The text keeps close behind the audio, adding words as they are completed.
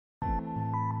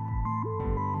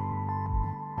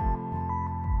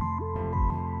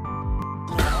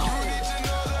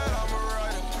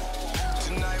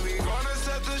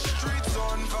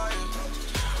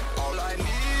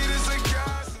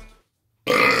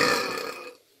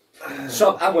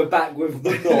Sup, and we're back with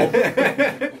the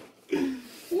knob.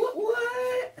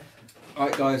 What?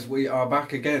 Alright guys, we are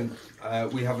back again.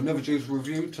 We have another juice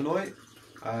review tonight.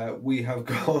 We have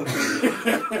got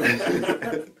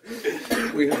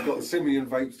Simian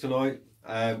Vapes tonight.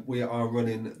 We are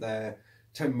running their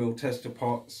 10ml tester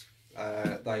pots.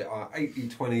 They are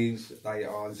 80/20s. They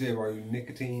are zero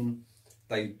nicotine.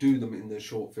 They do them in the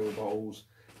short fill bottles.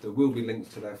 There will be links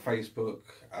to their Facebook,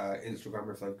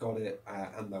 Instagram if they've got it,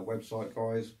 and their website,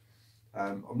 guys.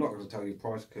 I'm not going to tell you the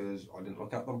price because I didn't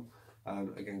look at them.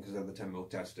 Again, because they're the 10ml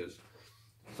testers.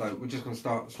 So we're just going to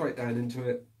start straight down into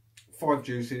it. 5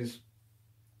 juices,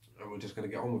 and we're just going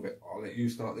to get on with it. I'll let you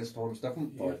start this time,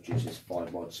 Stefan. 5 juices,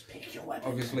 5 mods. Pick your weapon.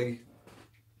 Obviously,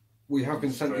 we have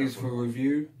been sent these for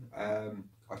review. I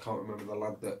can't remember the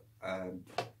lad that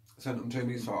sent them to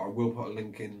me, so I will put a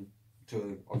link in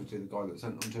to obviously the guy that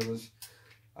sent them to us.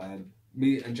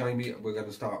 Me and Jamie, we're going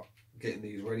to start getting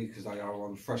these ready because they are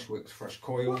on fresh wicks, fresh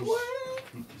coils.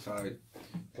 So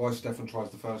while Stefan tries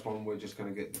the first one, we're just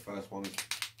going to get the first one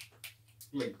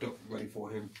linked up ready for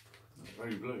him.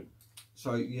 Very blue.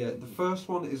 So yeah, the first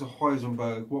one is a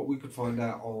Heisenberg. What we could find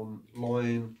out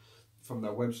online from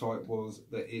their website was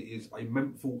that it is a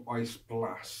menthol ice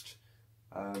blast.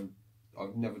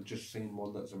 I've never just seen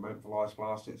one that's a menthol ice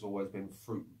blast. It's always been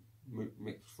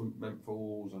mixed fruit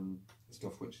menthols and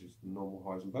stuff, which is the normal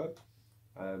Heisenberg.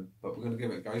 But we're going to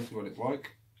give it a go, see what it's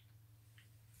like.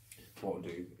 What I'll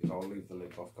do is I'll leave the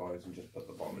lid off, guys, and just put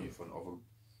the bottom in front of them.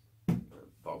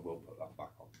 But I will put that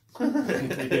back on.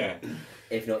 Yeah.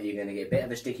 If not, you're going to get a bit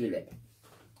of a sticky lip.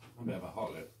 A bit of a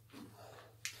hot lip.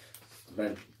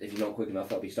 Then, if you're not quick enough,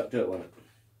 that'll be stuck to it, won't it?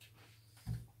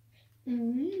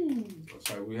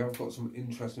 So we have got some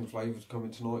interesting flavours coming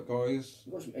tonight, guys.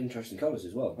 We've got some interesting colours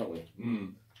as well, haven't we?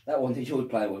 Mm. That one that you're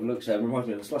playing with looks reminds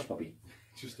me of a slush puppy.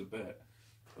 Just a bit.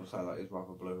 I'll say that is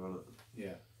rather blue, isn't it?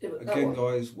 Yeah. Yeah, but Again,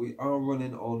 guys, we are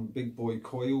running on Big Boy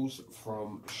Coils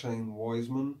from Shane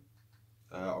Wiseman.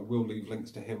 I will leave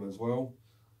links to him as well.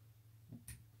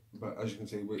 But as you can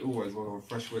see, we always run on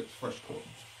fresh wicks, fresh coils.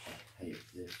 I hate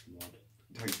this mod.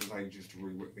 It takes us ages to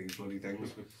re-wick these bloody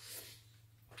things.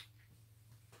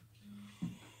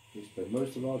 We spend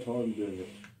most of our time doing it.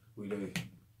 We do.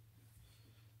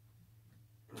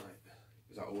 Right.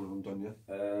 Is that all of them done, yeah?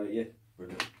 Yeah.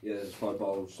 Brilliant. Yeah, there's 5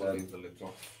 bottles. I'll leave the lids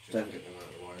off, just to get them out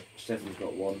of the way. Stefan's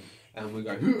got one. And we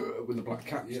go with the black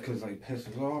caps because they piss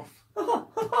us off.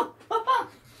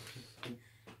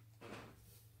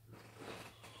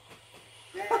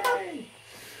 Yay!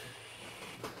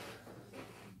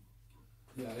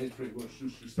 Yeah, it's pretty much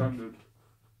just the standard,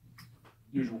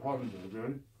 usual Heisenberg,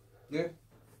 really. Yeah.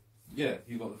 Yeah,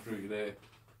 you got the fruit there.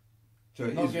 So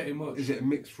Not getting much. Is it a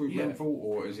mixed fruit Yeah. menthol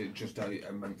or is it just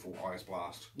a menthol ice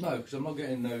blast? No, because I'm not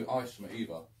getting no ice from it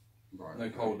either. Right. No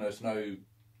coldness, no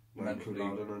menthol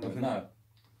or nothing. No.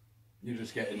 You're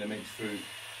just getting the mixed fruit.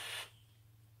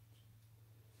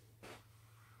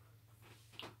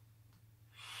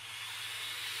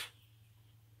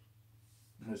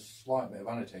 And there's a slight bit of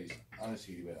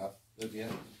aniseed bit at the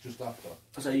end, just after.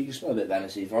 So you can smell a bit of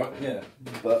aniseed, right? Yeah.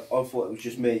 But I thought it was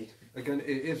just me. Again, it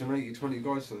is an 80/20,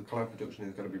 guys, so the cloud production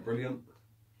is going to be brilliant.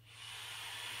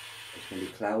 It's going to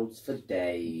be clouds for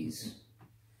days.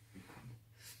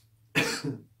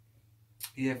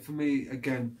 Yeah, for me,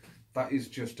 again, that is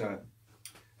just a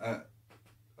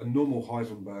normal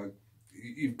Heisenberg.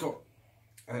 You've got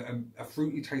a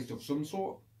fruity taste of some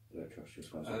sort. I don't trust your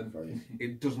smells.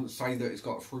 It doesn't say that it's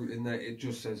got a fruit in there. It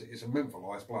just says it's a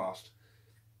menthol ice blast.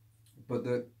 But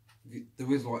there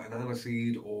is like an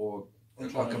aniseed or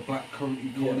like a black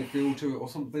curranty kind of feel to it or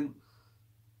something.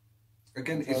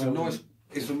 Again, it's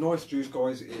a nice juice,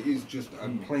 guys. It is just a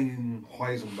plain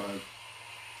Heisenberg.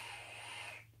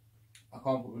 I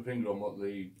can't put my finger on what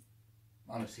the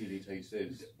aniseed taste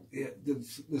is. Yeah,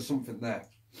 there's something there.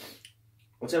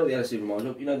 I'll tell you what the aniseed reminds me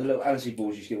of. You know the little aniseed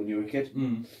balls you used to get when you were a kid?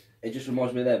 Mm. It just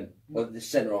reminds me of them. Like the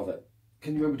centre of it.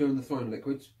 Can you remember doing the throwing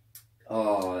liquids?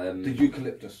 Oh, The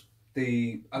eucalyptus,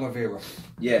 the aloe vera.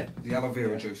 yeah. The aloe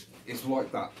vera juice. It's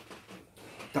like that.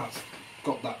 That's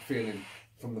got that feeling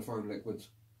from the foam liquids.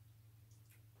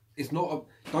 It's not a.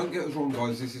 Don't get us wrong,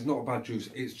 guys. This is not a bad juice.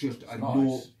 It's just a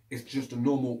nice. It's just a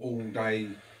normal all-day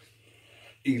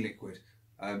e-liquid.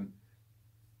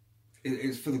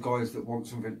 It's for the guys that want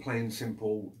something plain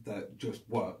simple that just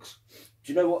works.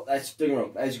 Do you know what? That's doing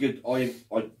wrong. That's good. I ain't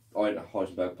a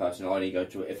Heisenberg person. I only go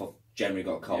to it if I've generally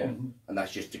got a cold, and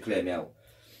that's just to clear me out.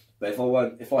 But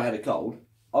if I had a cold,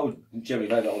 I would generally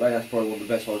vape that all day. That's probably one of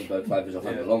the best Heisenberg flavours I've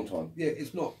had in a long time. Yeah,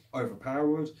 it's not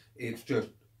overpowered. It's just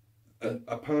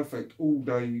a perfect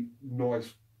all-day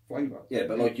nice flavour. Yeah,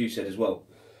 but like you said as well,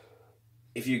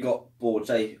 if you got bored,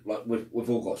 say like we've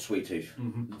all got sweet tooth,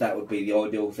 that would be the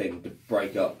ideal thing to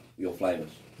break up your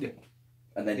flavours. Yeah.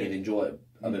 And then you'd enjoy it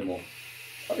a bit more.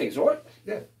 I think it's alright.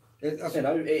 Yeah. It's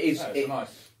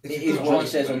nice. It is what it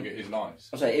says on. It is nice.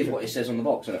 I say it is what it says on the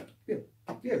box, isn't it?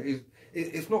 Yeah.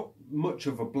 It's not much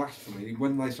of a blasphemy.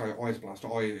 When they say ice blast,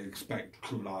 I expect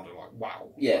Coolada, like wow.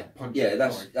 Yeah. Like,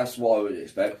 that's what I would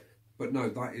expect. But no,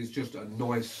 that is just a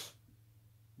nice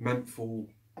menthol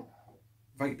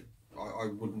vape. I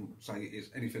wouldn't say it's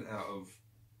anything out of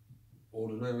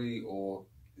ordinary or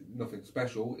nothing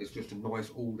special. It's just a nice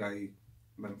all-day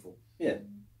menthol. Yeah.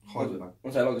 Highly low.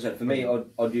 Like I said, for me,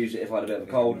 I'd use it if I had a bit of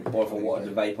a cold, or if I wanted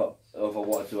to vape up, or if I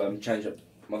wanted to change up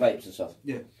my vapes and stuff.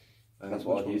 Yeah. That's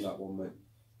what I'd use. That one, mate.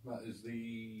 That is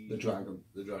the dragon.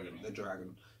 The dragon. The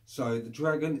dragon. So the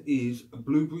dragon is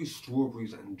blueberries,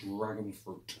 strawberries, and dragon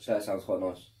fruit. So that sounds quite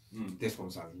nice. This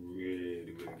one sounds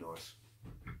really, really nice.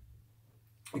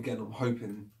 Again, I'm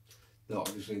hoping that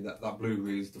obviously that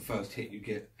blueberry is the first hit you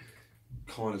get.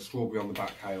 Kind of strawberry on the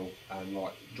back tail, and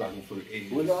like dragon fruit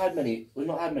is. We've not had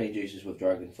many juices with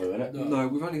dragon fruit in it. No,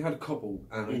 we've only had a couple,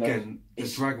 and again, the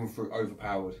dragon fruit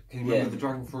overpowered. Can you remember the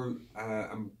dragon fruit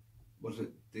and was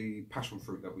it the passion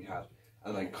fruit that we had?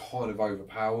 And they kind of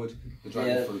overpowered the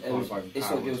dragon fruit. It's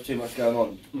like there was too much going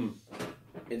on.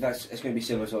 It's going to be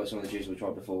similar to like some of the juices we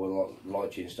tried before with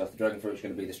like lychee and stuff. The dragon fruit is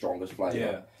going to be the strongest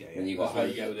flavour. Yeah. And you got how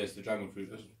you get with this. The dragon fruit.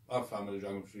 I've found with the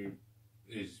dragon fruit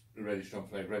is a really strong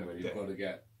flavour anyway. You've got to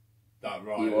get that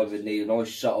right. You either need a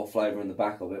nice subtle flavour in the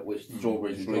back of it, which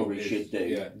strawberries and blueberries should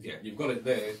do. Yeah. You've got it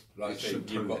there. Like I say,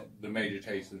 you've got the major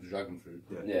taste of the dragon fruit.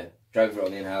 Yeah. Dragon fruit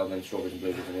on the inhale, and then strawberries and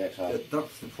blueberries on the exhale.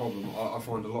 That's the problem. I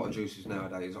find a lot of juices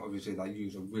nowadays. Obviously, they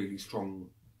use a really strong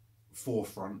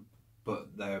forefront,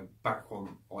 but their back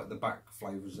one, like the back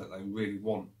flavours that they really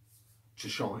want to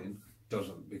shine,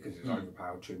 doesn't, because it's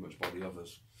overpowered too much by the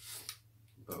others.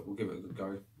 But we'll give it a good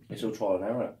go. It's all trial and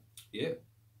error, isn't it? Yeah.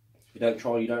 If you don't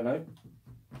try, you don't know.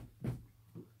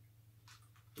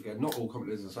 Again, not all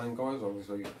companies are the same, guys.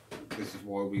 Obviously, this is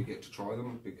why we get to try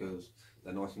them, because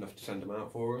they're nice enough to send them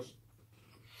out for us.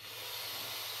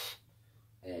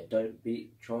 Don't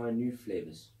be trying new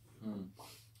flavours.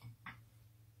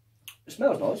 It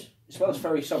smells nice. It smells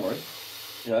very summery.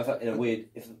 You know,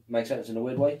 if it makes sense in a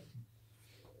weird way.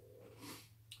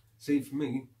 See, for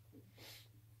me,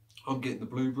 I'm getting the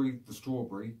blueberry, the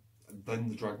strawberry, and then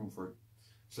the dragon fruit.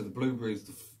 So the blueberry is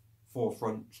the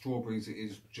forefront, strawberries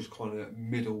is just kind of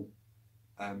middle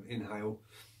inhale,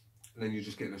 and then you're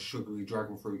just getting a sugary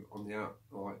dragon fruit on the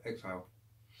exhale.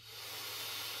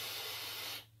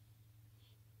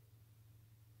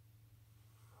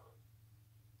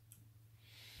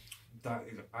 That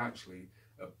is actually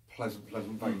a pleasant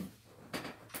vape.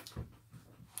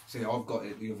 See, I've got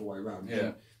it the other way around.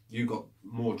 Yeah. You got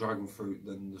more dragon fruit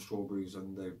than the strawberries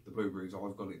and the blueberries.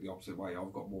 I've got it the opposite way.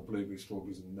 I've got more blueberries,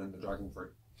 strawberries, and then the dragon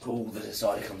fruit. All the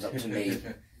decided comes up to me.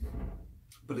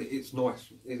 But it's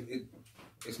nice.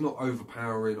 It's not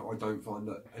overpowering. I don't find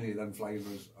that any of them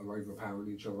flavours are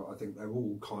overpowering each other. I think they're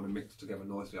all kind of mixed together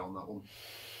nicely on that one.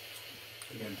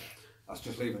 Again, that's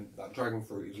just leaving, that dragon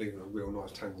fruit is leaving a real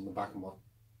nice tang on the back of my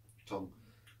tongue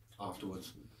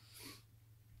afterwards.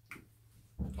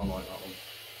 I like that one.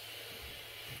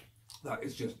 That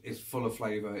is just, it's full of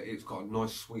flavour, it's got a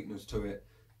nice sweetness to it,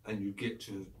 and you get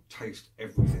to taste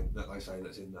everything that they say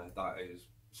that's in there. That is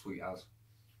sweet as.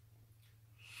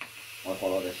 I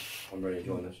quite like this. I'm really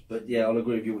enjoying this. But yeah, I'll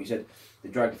agree with you what you said. The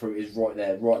dragon fruit is right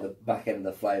there, right at the back end of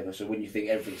the flavour. So when you think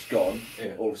everything's gone,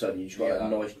 all of a sudden you've just got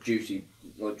that nice juicy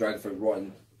dragon fruit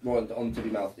right onto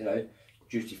your mouth. You know,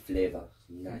 juicy flavour.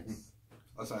 Nice.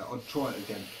 I say I'd try it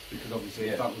again, because obviously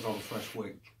if that was on a fresh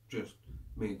week, just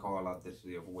me and Kyle had this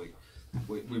the other week.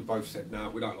 We both said no,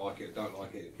 we don't like it.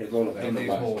 It needs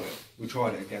more. We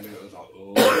tried it again and it was like,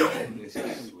 oh, this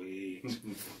is sweet.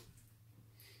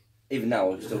 Even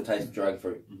now, I can still taste the dragon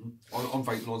fruit. I'm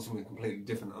vaping on something completely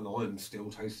different, and I'm still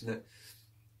tasting it.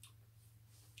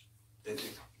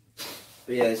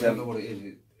 But yeah, it's, I don't know what it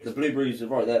is. The blueberries are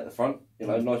right there at the front. You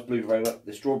know, nice blueberry.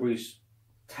 The strawberries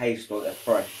taste like they're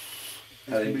fresh,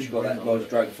 and then you've got that nice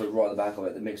dragon fruit right at the back of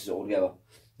it that mixes it all together.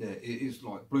 Yeah, it is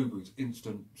like blueberries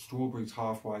instant, strawberries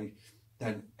halfway,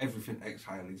 then everything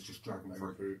exhale is just dragon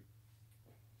fruit.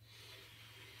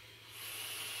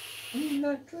 You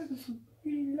like dragon fruit.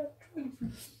 You like dragon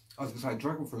fruit. I was going to say,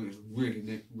 dragon fruit is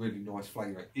really nice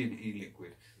flavour in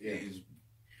e-liquid. Yeah. It is.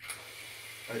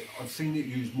 I've seen it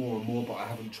used more and more, but I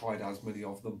haven't tried as many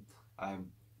of them.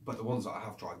 But the ones that I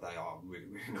have tried, they are really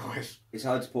nice. It's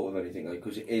hard to put with anything though,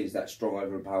 because it is that strong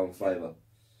overpowering flavour.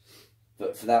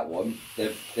 But for that one,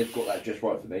 they've got that just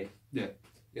right for me. Yeah,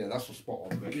 that's a spot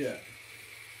on. Yeah.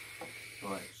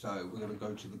 Right, so we're going to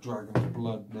go to the Dragon's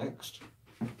Blood next.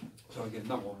 So again,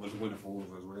 that one was a winner for all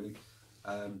of us, really.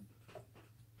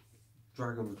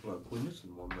 Dragon's Blood, we're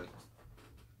missing one, mate.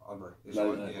 I know. It's No,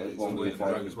 like, no, yeah, there's it's one the with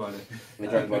Dragon's Blood. The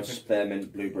Dragon's Blood,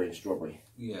 spearmint, blueberry, and strawberry.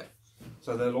 Yeah.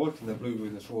 So they're liking the blueberry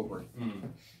and the strawberry.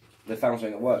 They found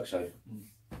something that works, so.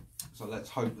 So let's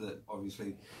hope that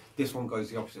obviously this one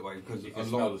goes the opposite way because you can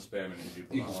smell the spearmint as you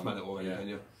put you can smell it already, yeah. can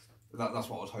you? That's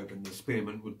what I was hoping. The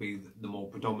spearmint would be the more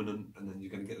predominant, and then you're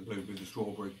going to get the blueberry, the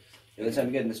strawberry. Yeah, the same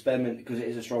again. The spearmint, because it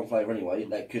is a strong flavour anyway,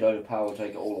 that could overpower and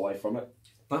take it all away from it.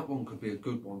 That one could be a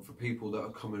good one for people that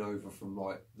are coming over from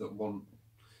that want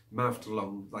mouth to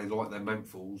lung. They like their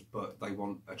menthols, but they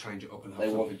want to change it up and have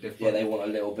something different. Yeah, they want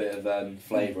a little bit of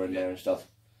flavour in there and stuff.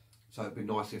 So it'd be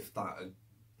nice if that would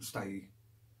stay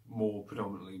more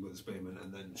predominantly with the spearmint,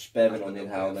 and then spearmint on the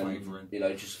inhale, and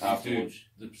then just afterwards.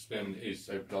 The spearmint is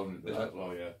so predominant with that as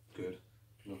well, yeah. Good.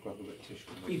 Can I grab a bit of tissue?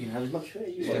 You can have as much of it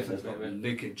as you want.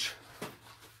 Leakage.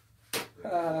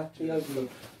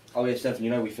 Oh yeah, Stephen, you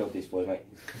know we filmed this boy, mate.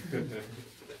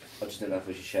 I just didn't know if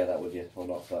we should share that with you or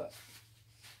not, but.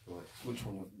 Right, which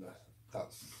one?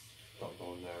 That's got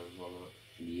on there as well, isn't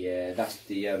it? Yeah, that's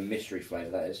the mystery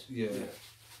flavour, that is. Yeah.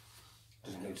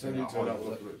 Doesn't need to be that high, does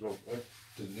it?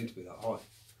 Doesn't need to be that high.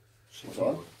 What's that?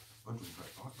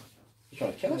 135, mate. You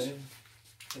trying to kill us?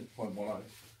 0.18.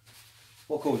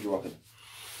 What cause you rocking?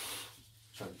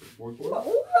 Boy.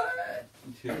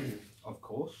 Of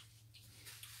course.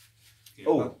 Yeah,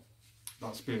 Oh.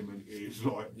 That spearmint is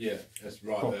like... Yeah, that's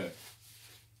right there.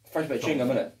 Fresh bit of chewing gum,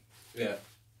 innit? Yeah.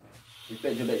 You've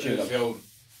been to a bit of chewing It's the gum. old...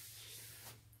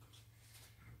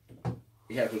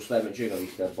 The actual spearmint chewing gum you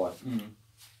used to go buy.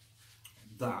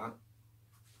 That...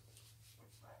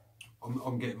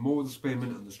 I'm getting more of the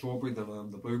spearmint and the strawberry than I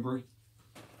am the blueberry.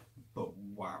 But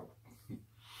wow.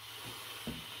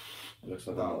 Looks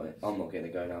like I'm not getting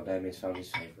a go now. Damien's found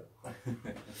his favourite.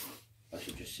 I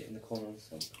should just sit in the corner and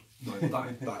something.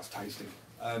 No, that's tasty.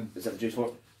 Is that the juice for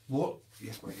it? What?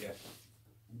 Yes, mate. Yeah.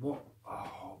 What?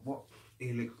 Oh,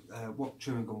 what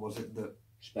chewing gum was it that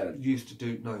Spearmint. used to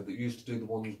do? No, that used to do the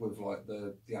ones with like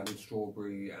the added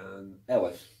strawberry and.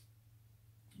 Airwaves.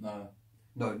 No.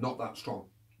 No, not that strong.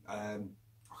 I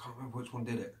can't remember which one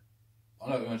did it. I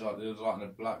know it was like in a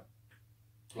black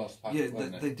gloss pack. Yeah,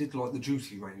 they did like the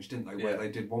juicy range, didn't they? Where they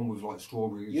did one with like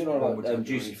strawberries. You know one with about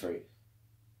juicy fruit?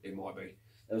 It might be.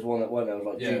 There was one that went there was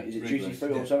like, is it juicy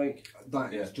fruit or something?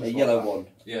 That is just a like yellow that. one.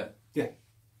 Yeah.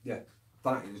 Yeah.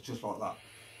 That is just like that.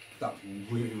 That's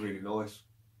really, really nice.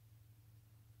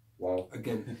 Wow.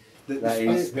 Again,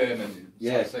 That's spearmint.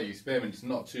 Yeah. I say spearmint's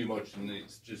not too much, and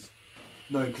it's just.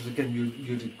 No, because again,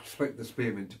 you'd expect the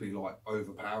spearmint to be like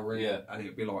overpowering, Yeah. and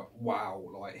it'd be like wow,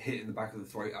 like hitting the back of the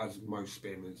throat as most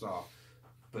spearmints are.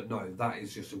 But no, that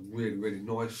is just a really, really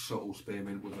nice subtle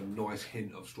spearmint with a nice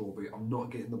hint of strawberry. I'm not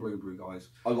getting the blueberry, guys.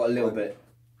 I got a little bit.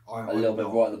 A little bit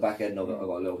right at the back end of it. I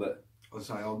got a little bit. I'd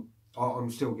say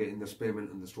I'm still getting the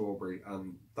spearmint and the strawberry,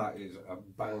 and that is a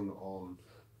bang on,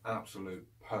 absolute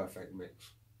perfect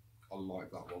mix. I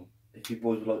like that one. If you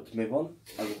boys would like to move on,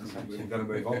 We're going to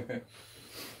move on.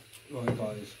 Right,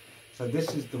 guys. So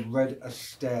this is the Red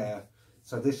Astaire.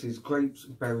 So this is grapes,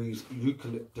 berries,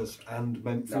 eucalyptus, and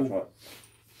menthol. that's right.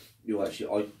 You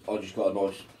actually, I just got a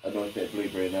nice bit of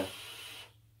blueberry in there.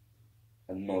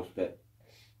 A nice bit.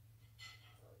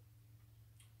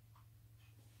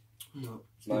 No.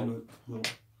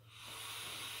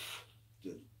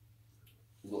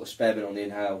 We've got a spearmint on the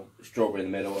inhale, strawberry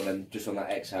in the middle, and then just on that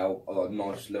exhale, I got a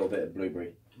nice little bit of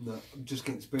blueberry. No, I'm just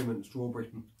getting spearmint and strawberry.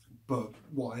 But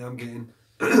what I am getting,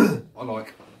 I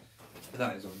like.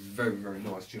 That is a very, very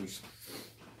nice juice.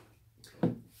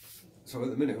 So at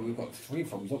the minute, we've got 3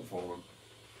 thumbs up for them.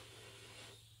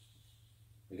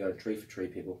 We're going tree for tree,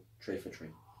 people. Tree for tree.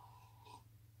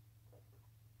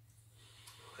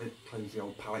 It cleans the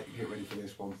old palate. Get ready for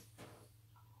this one.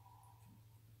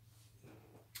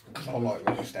 I like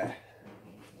Red Astaire.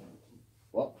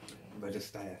 What? Red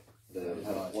Astaire.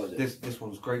 What is it? This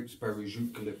one's grapes, berries,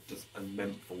 eucalyptus, and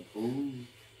menthol. Ooh.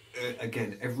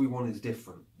 Again, everyone is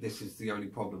different. This is the only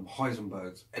problem.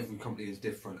 Heisenberg's, every company is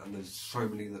different, and there's so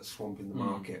many that swamp in the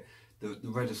market. The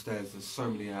Red Astaires, there's so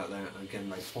many out there, and again,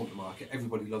 they swamp the market.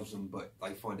 Everybody loves them, but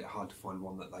they find it hard to find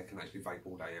one that they can actually vape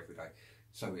all day, every day.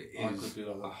 So it is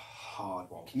a hard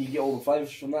one. Can you get all the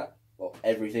flavours from that? Well,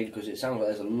 everything, because it sounds like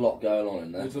there's a lot going on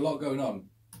in there. There's a lot going on.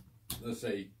 Let's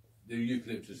see, the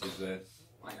eucalyptus is there.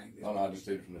 I hate this. Oh no, I just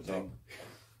did it from the top.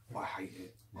 I hate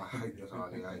it. I hate this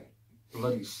RDA.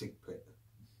 Bloody sick pit.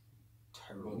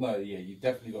 Terrible. Well, no, yeah, you've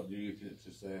definitely got the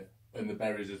eucalyptus there. And the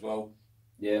berries as well.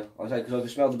 Yeah, I say, because I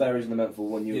could smell the berries and the menthol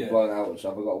when you were blowing out and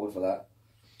stuff. I got a whiff of that.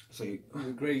 See,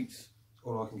 The grapes.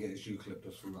 all I can get is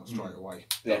eucalyptus from that straight away.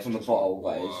 Yeah, from the bottle,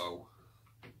 that is. Whoa.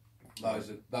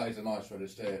 That is a nice red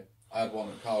steer. I had one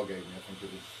that Carl gave me. I think it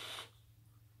was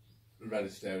a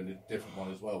red steer and a different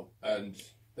one as well, and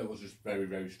that was just very,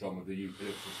 very strong with the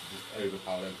eucalyptus. Just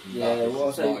overpowered everything. Yeah, that well,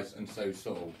 was just nice and so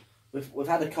subtle. We've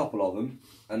had a couple of them,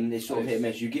 and it's sort of hit and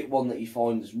miss. You get one that you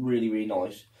find that's really, really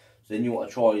nice, so then you want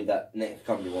to try that next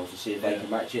company one to see if they can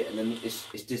match it, and then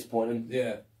it's disappointing.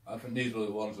 Yeah, I think these were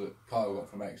the ones that Kyle got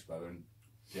from Expo, and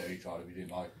yeah, he tried them, he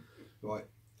didn't like them. Right,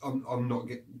 I'm not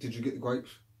Did you get the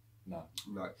grapes? No.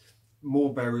 No.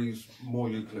 More berries, more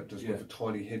eucalyptus with a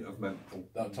tiny hint of menthol.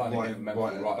 That tiny hint of menthol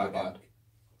right at the back.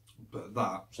 But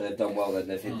that. So they've done well then,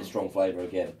 they've hit the strong flavour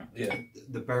again. Yeah.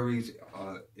 The berries,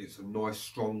 it's a nice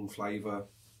strong flavour.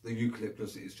 The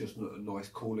eucalyptus is just a nice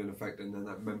cooling effect, and then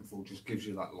that menthol just gives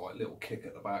you that like little kick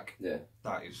at the back. Yeah.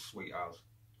 That is sweet as.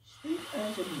 Sweet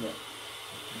as, isn't it?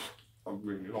 I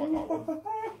really like that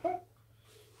one.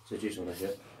 So juice on this, yeah?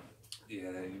 Yeah,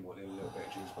 you want a little bit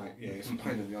of juice, mate. Yeah, it's a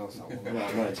pain in the arse, that one. No,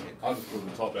 mate. I just pulled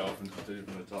the top bit off and just did it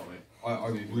from the top, mate. I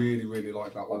really, really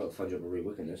like that I one. got the fun job of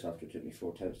re-wicking this after it took me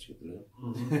 4 attempts to get the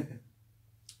lid.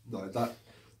 No,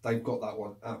 they've got that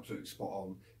one absolutely spot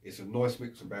on. It's a nice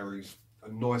mix of berries, a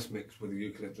nice mix with the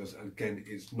eucalyptus, and again,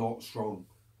 it's not strong.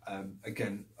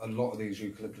 Again, a lot of these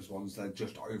eucalyptus ones, they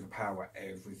just overpower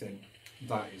everything.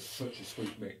 That is such a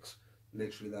sweet mix.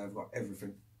 Literally, they've got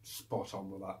everything spot on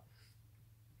with that.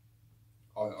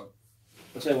 I'll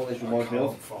tell you what this reminds me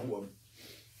of.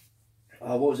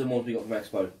 What was the ones we got from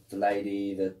Expo? The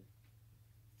lady, the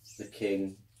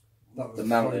king, that was the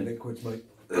mountain. Liquids, mate.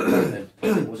 The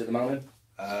mountain. Was it the mountain?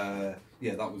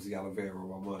 Yeah, that was the aloe vera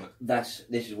one, wasn't it?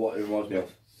 This is what it reminds me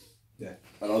of. Yeah.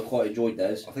 And I quite enjoyed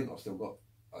theirs. I think I've still got.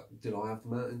 Did I have the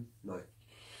mountain? No.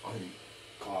 I think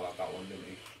Kyle had that one, didn't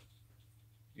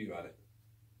he? You had it.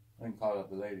 I think Kyle had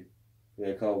the lady.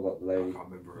 Yeah, Carl got the lady. I can't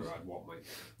remember who had what, mate.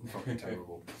 Fucking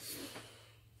terrible.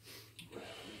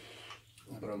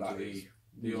 But that is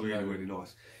really, really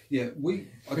nice. Yeah,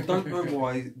 I don't know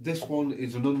why this one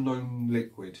is an unknown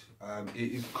liquid.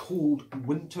 It is called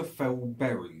Winterfell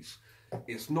Berries.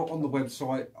 It's not on the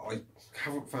website. I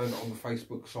haven't found it on the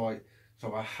Facebook site,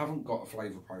 so I haven't got a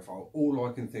flavour profile. All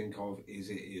I can think of is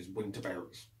it is winter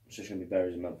berries. It's just going to be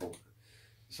berries and menthol.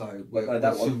 So We're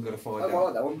soon going to find out. I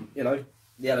like that one. You know,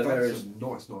 the aloe vera is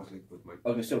nice liquid, mate.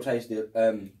 I can still taste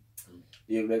the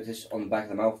eucalyptus on the back of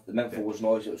the mouth. The menthol was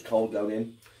nice. It was cold going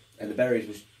in, and the berries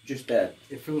was just there.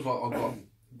 It feels like I've got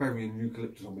berry and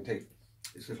eucalyptus on my teeth.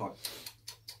 It's just like.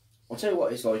 I'll tell you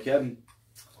what it's like. I like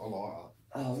that.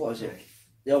 Oh, what is it?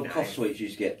 The old cough sweets you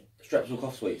used to get. Strepsil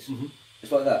cough sweets. Mm-hmm.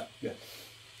 It's like that. Yeah.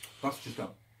 That's just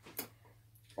that.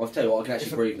 I'll tell you what, I can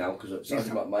actually breathe now because it's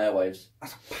like my airwaves.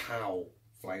 That's a pow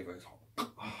flavour. It's like,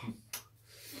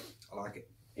 I like it.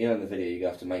 You know in the video you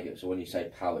have to make it so when you say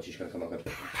pow it's just going to come up and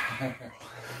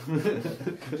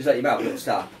just let your mouth, it'll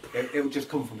start. It'll just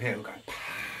come from here and go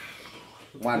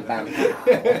Wham bam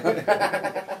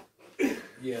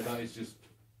Yeah, that is just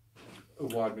a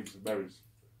wide mix of berries.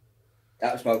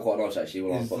 That smelled quite nice actually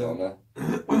when I put it on there.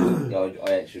 Yeah,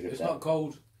 I ate sugar. It's not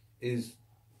cold. Is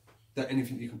there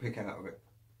anything you can pick out of it?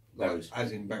 Berries.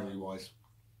 As in berry wise.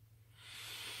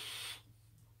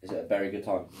 Is it a very good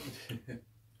time?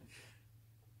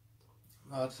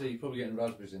 I'd say you're probably getting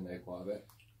raspberries in there quite a bit.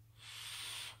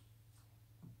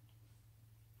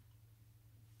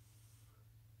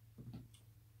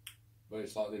 But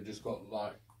it's like they've just got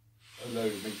like a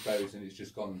load of mixed berries and it's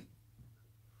just gone.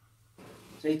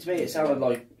 See, to me it sounded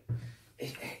like,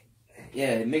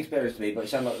 mixed berries to me, but it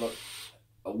sounded like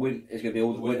it's going to be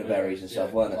all the winter berries and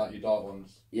stuff, weren't it? Like your dark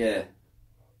ones. Yeah.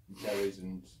 And cherries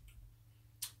and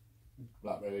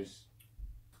blackberries.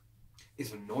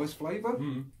 It's a nice flavour.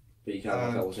 Mm. But you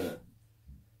can't tell what's in it.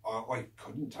 I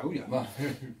couldn't tell you.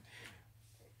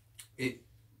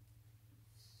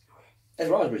 There's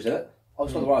raspberries in it. I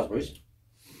just got the raspberries.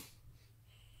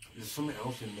 There's something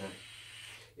else in there.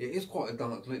 It is quite a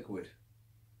dark liquid.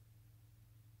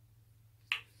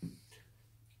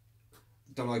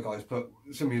 Don't know, guys, but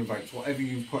Simian Vapes, whatever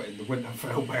you've put in the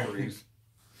Winterfell berries,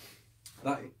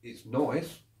 it's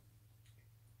nice.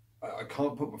 I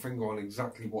can't put my finger on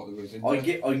exactly what there is in there. I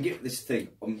can get this thing.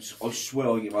 I swear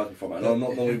I can get raspberry from it, and I'm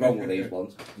not normally wrong with these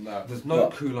ones. No. There's no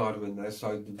Kool-Aid in there,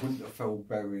 so the Winterfell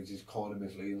berries is kind of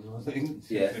misleading, I think.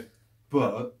 Yeah.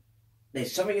 But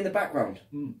there's something in the background.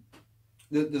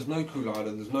 There's no Kool-Aid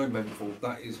and there's no menthol.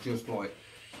 That is just like,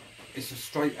 it's a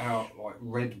straight out like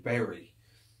red berry.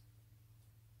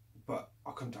 But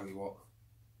I couldn't tell you what.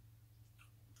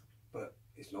 But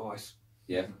it's nice.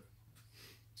 Yeah.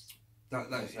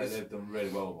 They've done really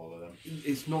well with all of them.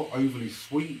 It's not overly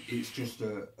sweet. It's just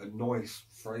a nice,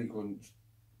 fragrant,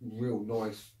 real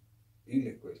nice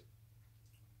e-liquid.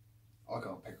 I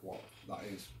can't pick what that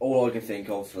is. All I can think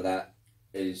of for that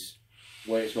is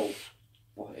where it's got,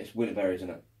 well, it's winter berries, isn't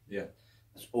it? Yeah.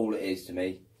 That's all it is to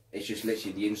me. It's just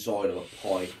literally the inside of a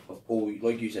pie of all,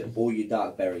 like you said, all your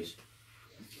dark berries.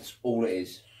 That's all it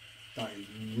is. That is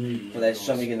really But there's nice.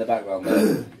 something in the background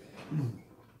there.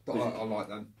 But I like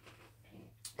them.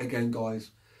 Again,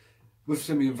 guys, with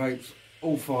Simian Vapes,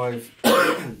 all 5,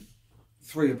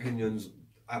 3 opinions,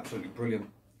 absolutely brilliant.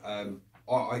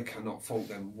 I cannot fault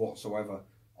them whatsoever.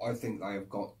 I think they have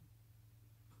got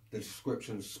the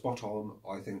descriptions spot on.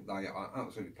 I think they are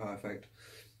absolutely perfect.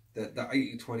 The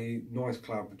 80-20, nice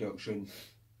cloud production,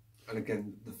 and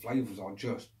again, the flavours are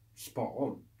just spot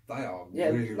on. They are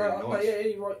really nice. Yeah,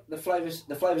 you're right. The flavours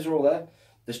are all there.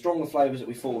 The stronger flavours that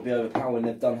we thought would be overpowering,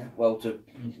 they've done well to,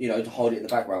 you know, to hide it in the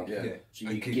background. Yeah. So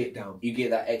And you keep it down. you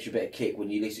get that extra bit of kick when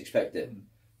you least expect it.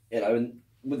 You know, and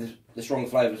with the stronger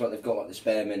flavours like they've got, like the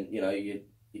spearmint, you know, your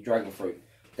dragon fruit,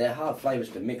 they're hard flavours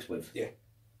to mix with. Yeah.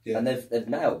 And they've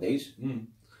nailed these.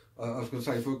 I was going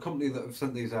to say, for a company that have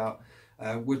sent these out,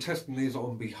 we're testing these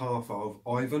on behalf of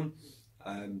Ivan.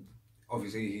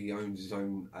 Obviously, he owns his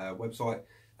own website.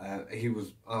 He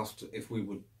was asked if we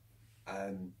would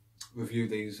review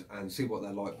these and see what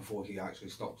they're like before he actually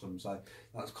stocks them. So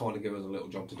that's kind of given us a little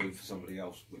job to do for somebody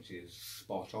else, which is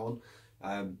spot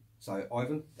on. So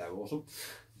Ivan, they're awesome.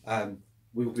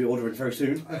 We will be ordering very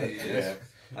soon. Yes.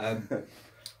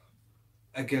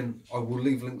 Again, I will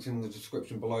leave links in the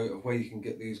description below of where you can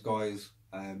get these guys.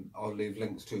 I'll leave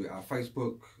links to our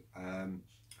Facebook,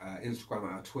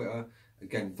 Instagram, our Twitter.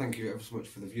 Again, thank you ever so much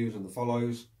for the views and the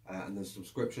follows and the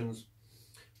subscriptions.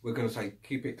 We're going to say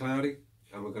keep it cloudy,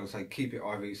 and we're going to say keep it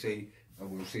IVC, and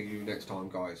we'll see you next time,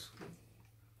 guys.